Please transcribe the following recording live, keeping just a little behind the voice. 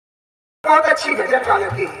बहुत अच्छी भजन गा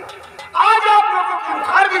लेती है। आज आप लोगों की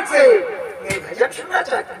मुखारबिन से मैं भजन सुनना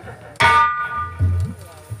चाहता हूँ।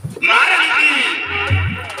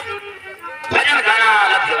 भजन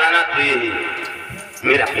गाना तो ये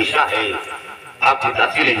मेरा पेशा है। आपकी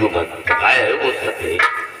दासी ने जो बताया है वो सत्य है,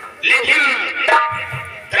 लेकिन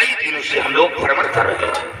कई दिनों से हम लोग भ्रमण कर रहे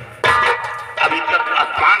हैं, अभी तक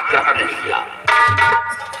स्थान ग्रहण नहीं किया।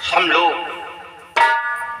 हम लोग,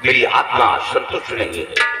 मेरी आत्मा संतुष्ट नहीं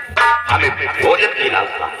है, हमें भोजन की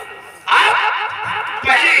लालसा है।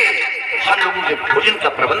 पहले हम लोगों के भोजन का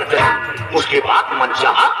प्रबंध करें, उसके बाद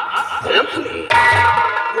मनचाहा भजन सुनिए।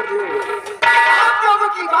 आप लोगों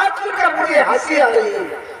की बात सुनकर मुझे हंसी आ रही है।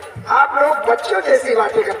 आप लोग बच्चों जैसी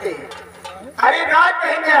बातें करते हैं। अरे राज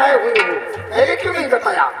पहन में आए हुए हो, पहले क्यों नहीं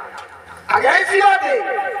बताया? अगर ऐसी बात है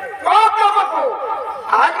तो आप लोगों को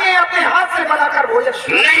आज मैं अपने हाथ से बनाकर भोजन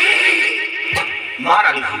नहीं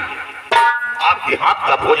महारानी जी, आपके हाथ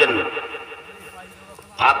का भोजन,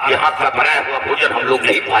 आपके हाथ का बनाया हुआ भोजन हम लोग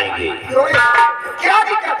नहीं पाएंगे। क्या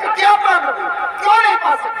दिक्कत है? क्या प्रॉब्लम है? क्यों नहीं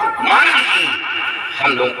पा सकते? महारानी जी,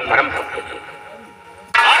 हम लोग कर्म करते हैं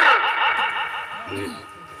और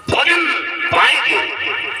भोजन पाएंगे।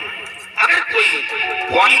 अगर कोई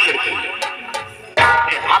कुआरी लड़की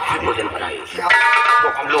अपने हाथ से भोजन बनाए तो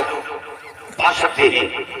हम लोग पा सकते हैं,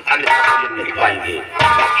 अन्यथा भोजन नहीं पाएंगे,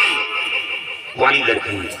 क्योंकि कुआरी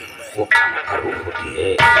लड़की वो खाना का रूप होती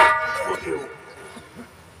है।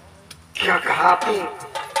 क्या कहा आपने?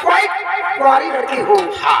 कोई कुआरी लड़की हो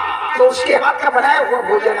हाँ, तो उसके हाथ का बनाया हुआ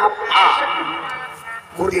भोजन आप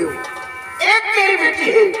बोलियो। एक मेरी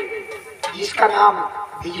बेटी है जिसका नाम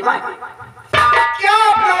बीजमा है, क्या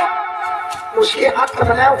आप लोग उसके हाथ का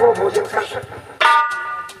बनाया हुआ भोजन कर सकते?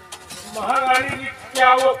 महारानी जी,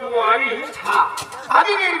 क्या वो कुंवारी है? हाँ,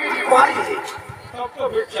 अभी मेरी बेटी कुआरी है। तब तो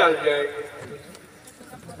फिर चल जाएगी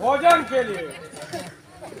भोजन के लिए।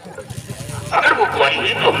 अगर वो कुआरी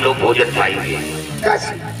है तो हम लोग भोजन पाएंगे।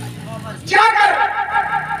 जाकर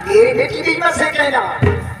मेरी बेटी बीजमा से कहना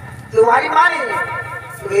तुम्हारी माँ ने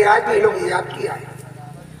तुम्हें आज भी लोग याद किया है।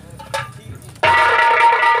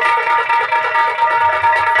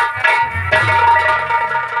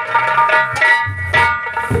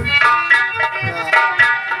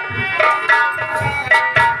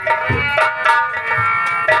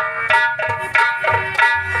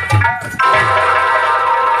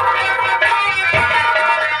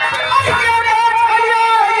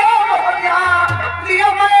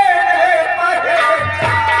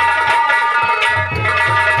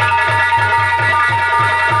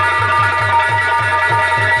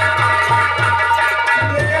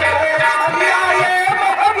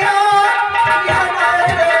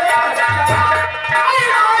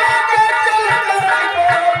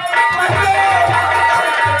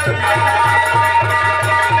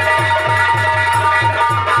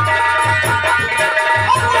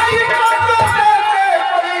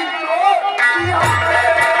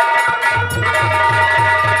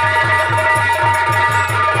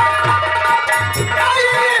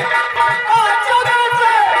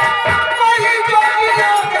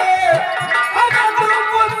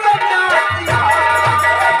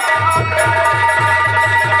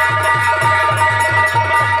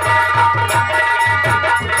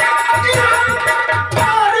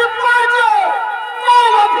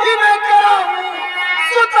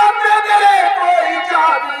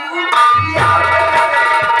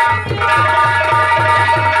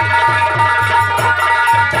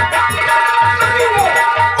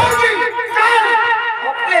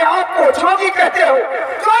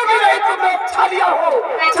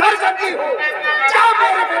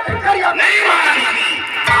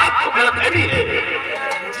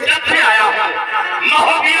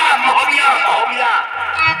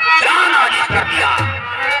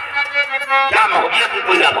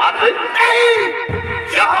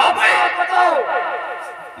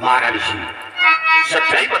 महारानी जी,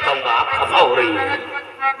 सच्चाई बताऊंगा, आप खफा हो रही है।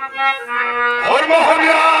 और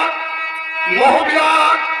मोहबिया कहो क्या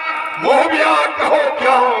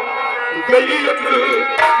गई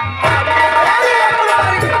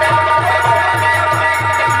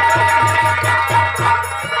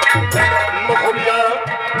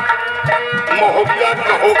मोहबिया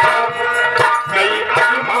कहो क्या गई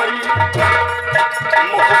अभिमारी,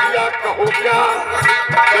 मोहबिया कहो क्या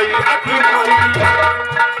गई अभिमारी।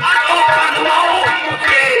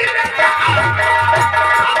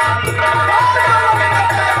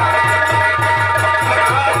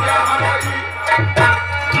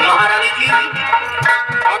 महारानी जी,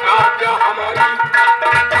 अगाध्या हमारी,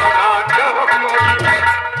 अगाध्या हमारी,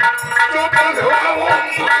 जो बंद होगा वो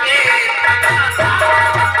मुझे।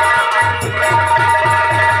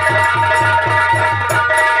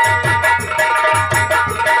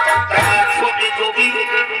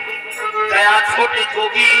 छोटे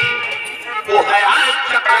जोगी वो है आए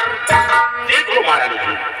चक्कर। देख लो महारानी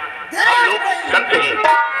जी, हम लोग संत हैं,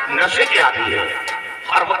 नशे के आदि हैं,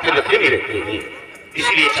 हर वक्त नशे में रहते हैं,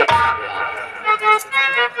 इसलिए चक्कर आ गया।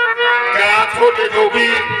 क्या छोटे जोगी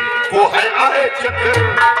वो है आए चक्कर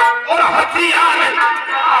और हथियार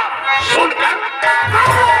सुनकर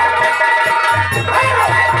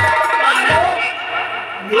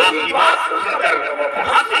आपकी बात सुनकर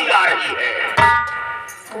हंसी आ रही है।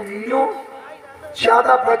 वीरों,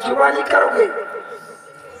 ज्यादा बदजुबानी करोगे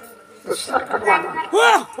तो सर कटवा दूंगी।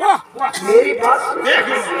 वाह वाह वाह मेरी बात सुन,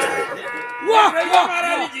 वाह वाह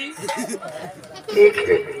महारानी जी। देख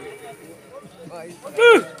ले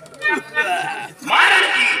महाराज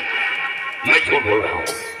जी, मैं झूठ बोल रहा हूँ,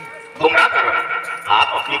 गुमराह कर रहा हूँ। आप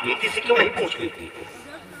अपनी बेटी से क्यों नहीं पूछ लेती?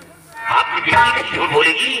 आपकी बेटी नहीं झूठ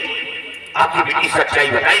बोलेगी, आपकी बेटी सच्चाई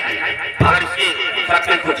बताएगी। अगर इसके सर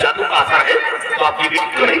पे कुछ जादू का असर है तो आपकी बेटी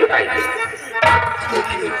क्यों नहीं बताएगी?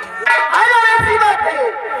 देखिए, अगर ऐसी बात है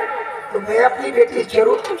तो मैं अपनी बेटी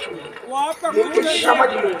जरूर पूछूंगी, वो आपका लेकिन गुरु समझ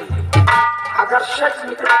लूंगी। अगर सच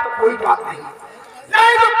निकला तो कोई बात नहीं,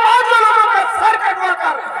 नहीं तो 5 लोगों का सर कटवा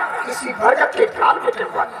कर किसी भरगत के कान में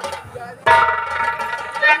कटवा कर।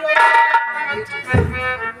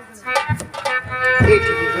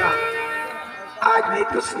 बेटी बेटा, आज मैं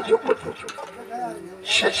तुझसे जो कुछ पूछूं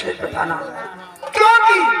सच सच बताना,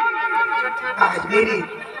 क्योंकि आज मेरी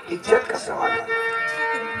इज्जत का सवाल है।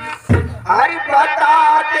 अरे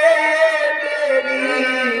बता दे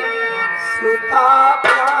मेरी सुता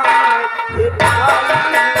प्राण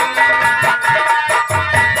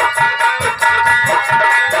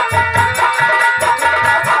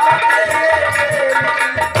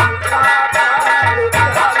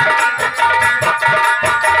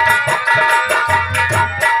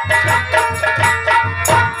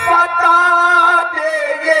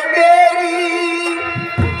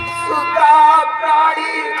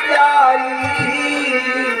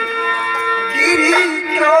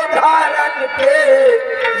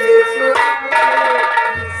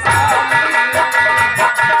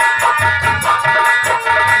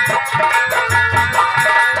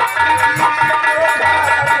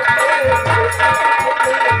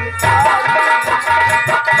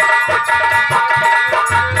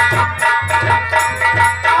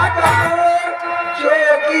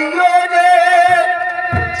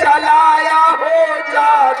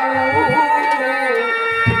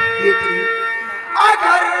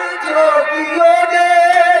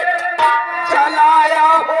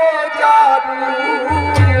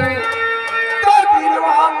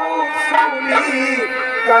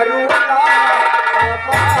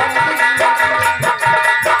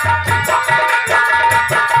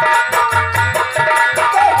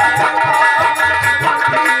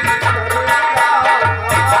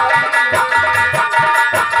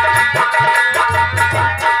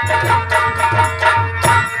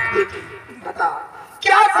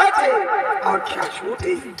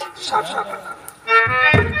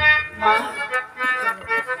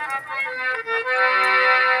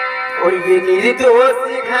और ये निर्दोष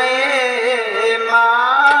है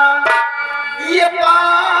माँ, ये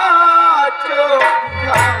पाँचों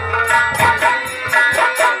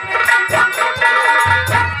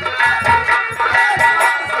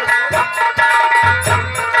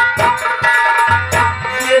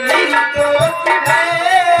ये निर्दोष है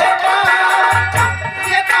माँ, ये पाँचों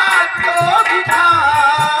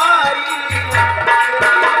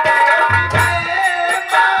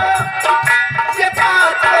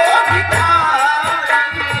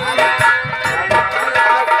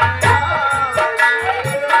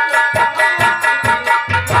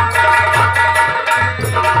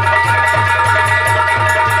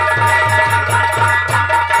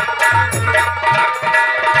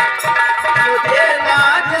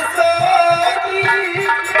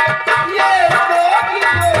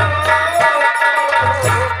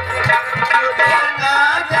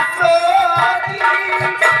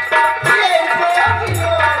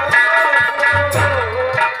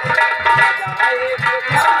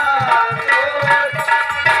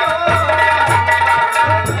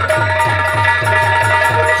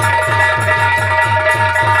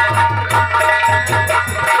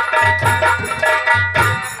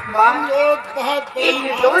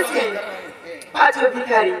भिखारी।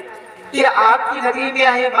 भिखारी ये आपकी नगरी में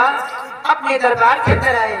आए माँ, अपने दरबार के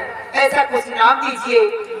अंदर आए, ऐसा कुछ नाम दीजिए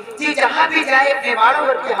जी जहाँ भी जाए अपने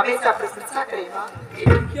मानवर की हमेशा प्रशंसा करे माँ।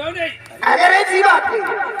 क्यों नहीं? अगर ऐसी बात है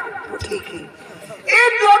तो ठीक है,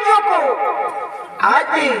 इन दोनों को आज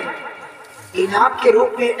मैं इनाम के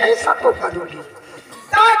रूप में ऐसा तोहफा दूंगी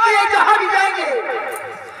ताकि ये जहाँ भी जाएंगे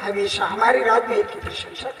हमेशा हमारे राज्य में की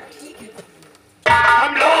प्रशंसा करेंगे।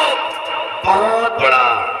 हम लोग बहुत बड़ा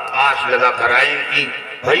आश लगा कर आए कि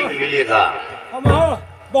भाई मिलेगा। हम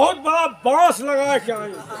बहुत बड़ा बांस लगा के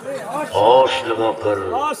आए, आश लगा कर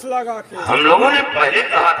बांस लगा के। हम लोगों ने पहले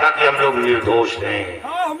कहा था कि हम लोग निर्दोष हैं।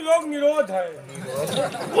 हाँ, हम लोग निरोध है।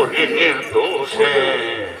 वो निर्दोष हैं,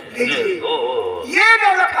 निर्दोष। ये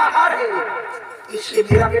नौलखाहार है, इसलिए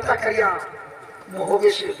मेरा बेटा करिया मोहबे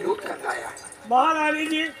से लूट कर लाया। महारानी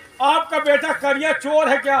जी, आपका बेटा करिया चोर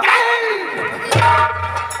है क्या?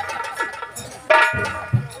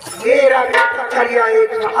 मेरा बेटा करिया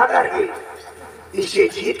एक बहादुर है, इसे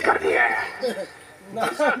जीत कर दिया है।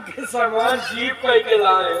 नाम के सामान जीप कह के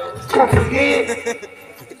लाए हो।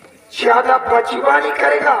 ज्यादा बचवानी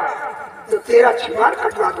करेगा तो तेरा जीवन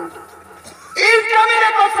कटवा दूंगा। इसका मेरे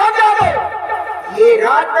को समझा दो, ये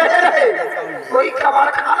रात महल है, कोई कबाड़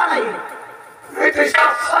खाना नहीं। मैं तो इसका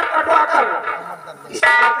सर कटवा कर इस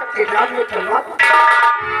के राज में चलवा दूंगा।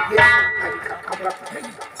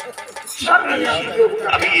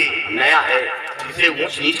 अभी ये नया है, इसे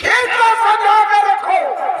ऊंच नीच इसको समझा कर रखो।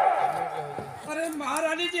 अरे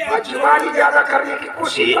महारानी जी, बचवानी ज्यादा करने की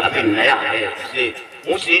कोशिश ये अभी नया है, इसे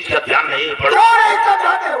ऊंच नीच का ध्यान नहीं पड़ा। क्यों नहीं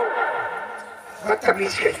समझाते हो?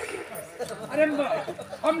 बदतमीज के अरे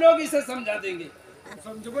हम लोग इसे समझा देंगे।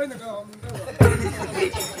 समझबे न का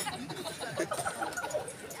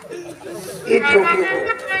इन जोगियों को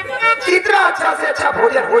जितना अच्छा से अच्छा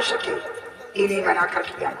भोजन हो सके इन्हें बना कर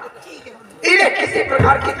खिलाना। इन्हें किसी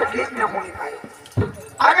प्रकार की तकलीफ न होने पाए।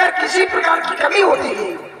 अगर किसी प्रकार की कमी होती है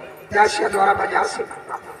दासिया द्वारा बाजार से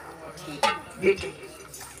मंगवाना, बेटी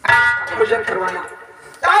भोजन करवाना,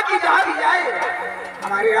 ताकि जहाँ भी जाए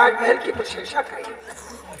हमारे राजमहल की प्रशंसा करें।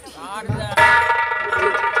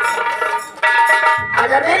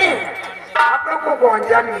 अगर मैंने आप लोगों को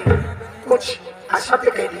अनजान में कुछ अशब्द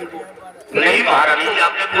कह दिए हो। नहीं महारानी जी,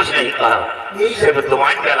 आपने कुछ नहीं कहा, सिर्फ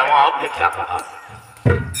दुआएं के अलावा आपने क्या कहा?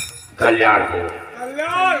 कल्याण हो,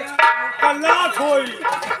 कल्याण कल्याण होई।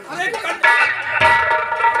 अरे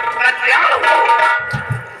कल्याण हो।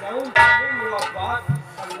 बात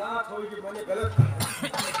कल्याण होई कि मैंने गलत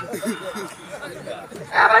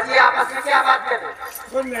बाबाजी आपस में क्या बात कर रहे हैं?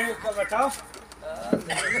 सुन नहीं तो बताओ।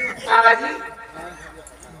 बाबाजी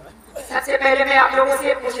सबसे पहले मैं आप लोगों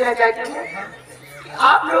से पूछना चाहती हूँ,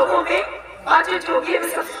 आप लोगों में पांचों जोगी में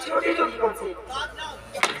सबसे छोटे जोगी कौन से?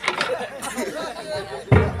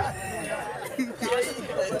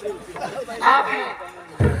 आप हैं।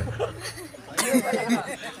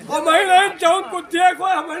 हमारे चौक को देखो,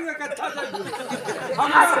 हमारे कच्चा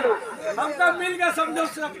हंस लो। हमका मिल गया, समझो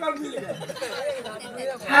सबका मिल गया।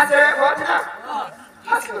 हंस रहे बहुत ना,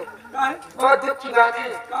 हंस लो। का है? बहुत दुख की बात है,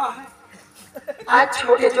 का है? आज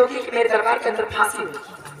छोटे जोगी की मेरे दरबार के अंदर फांसी हुई।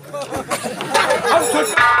 हम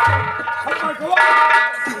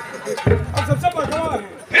सबसे भगवान है।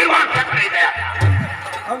 फिर वहां तक नहीं गया।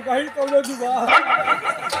 हम कहीं को जुगाड़,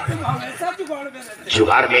 तुम हमेशा जुगाड़ में रहते।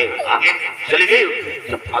 जुगाड़ में आगे चले गए,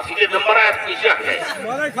 जब फांसी के नंबर आया पीछे हट गए।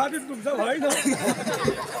 हमारे खातिर तुम सब भाई ना,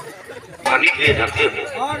 पानी के लिए धरते हो।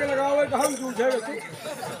 आग लगावे तो हम जूझेगा तू।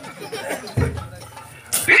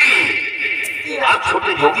 फिर आप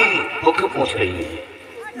छोटे जोगी को क्यों पूछ रही हैं?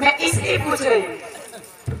 मैं इसलिए पूछ रही हूँ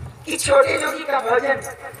कि छोटे जोगी का भोजन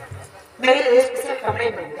मेरे स्पेशल कमरे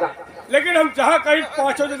में होगा, लेकिन हम चाह कहीं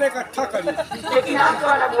पांचों जने इकट्ठा करें। लेकिन आपको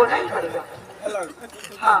अलग होना ही पड़ेगा। अलग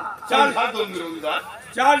हाँ, चार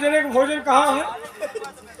जने का भोजन कहाँ है?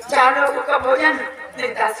 चार लोगों का भोजन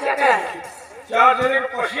मेरी दासिया का है। चार जने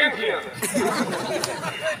को पशियां किया,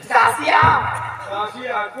 दासिया काशी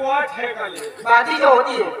आपको आज है का ये। बादी जो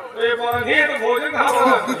होती है, ये बांधी है तो भोजन कहाँ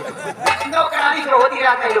बना? नौकरानी जो होती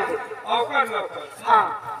रात में लोग। औकर नौकर। हाँ,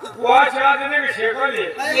 वो आज चार जने के शेखा लिए।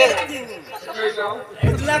 ये कैसा हो?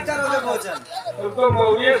 कितना करोगे भोजन? तुम तो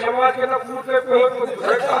मौर्य समाज के ना पूछते पे हो तो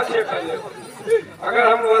दूसरे का शेखा लिए। अगर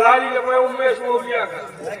हम बोला ली तो मैं उमेश मौर्य का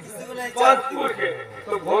पांचपुर के,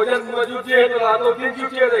 तो भोजन में जुटे है तो रातों दिन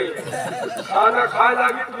जुटे रही, खाना खाए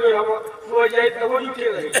लगी तो हम सो जाए तो वो जुटे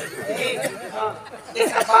रही।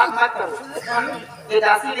 इसका बात मत करो। ये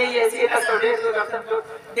दासी नहीं है, ऐसी 100-150 जो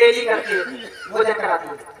डेली करती है, भोजन कराती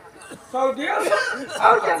है। 100-150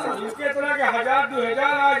 और क्या? इनके तरह के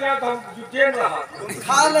 1000-2000 आ जाए तो हम जुटे रहा,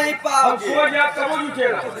 खा नहीं हम पाओगे। सो जाए तब वो जुटे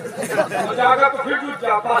रहा, जागा तो फिर जुट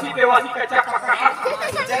जा, बासी देवासी कच्चा पक्का।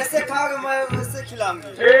 जैसे खाओगे मैं वैसे खिलाऊंगी।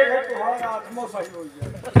 ठीक है, तुम्हारा आत्मा सही हो जाए।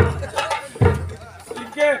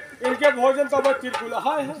 इनके भोजन तो बस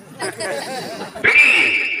तिरकुलहा है।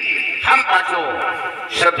 हम पांचों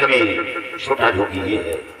शब्द में छोटा जोगी ये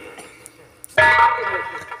है।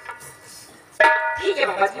 ठीक है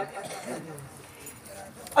बाबा जी,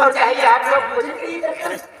 और चाहिए आप लोग भोजन के लिए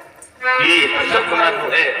दरकार। ये सब गुना जो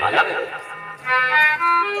है अलग है।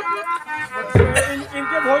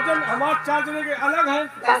 इनके भोजन हमारे चार जने के अलग हैं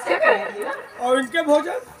कैसे करेंगी ना और इनके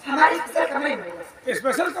भोजन हमारी स्पेशल कमरे में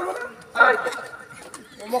स्पेशल कमरा और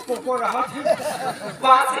को रहा थी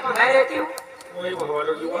वहाँ से मैं रहती हूँ वही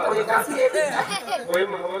भगवान की बात और काशी रहती है वही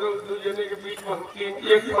भगवान दो जने के बीच में हम तीन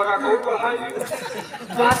एक बड़ा कौन बढ़ाई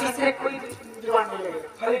वहाँ तीसरे कोई जुबान नहीं लगे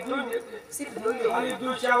खाली सिर्फ दो ही खाली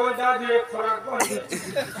दो चावल डाल एक फराक बढ़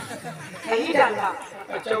नहीं डालना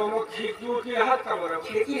अच्छा वो खिड़की की हाथ कमरा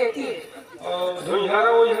खिड़की रहती है और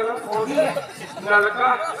धुइहारा वुइहारा होती है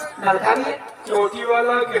नलका नलका भी है चोटी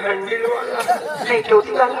वाला कि हैंडल वाला नहीं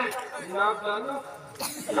चोटी वाला नापदान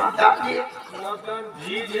नापदान भी है नापदान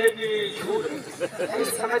झीज है कि झूठ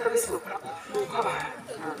इस समय तो भी सूखा सूखा है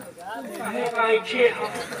कहे काहे खे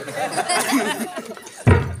हम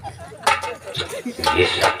ये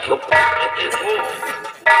सब चुप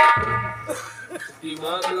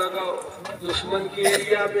दिमाग लगाओ दुश्मन के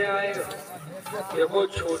एरिया में आएगा देखो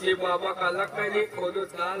छोटे बाबा काला करे कोनो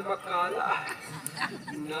दाल में काला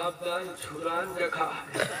नापदान छुरान रखा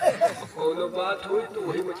कोनो बात हुई तो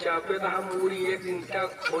वही में चापे रहा मूड़ी एक दिन तक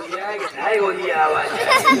खोलिया ढाई गोली आवाज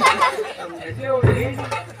समझते हो नहीं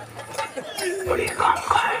बड़े काम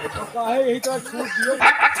का है यही तो छूट दियो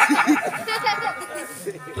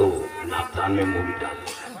तो नापदान में मूली डाल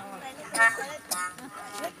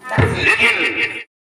लेकिन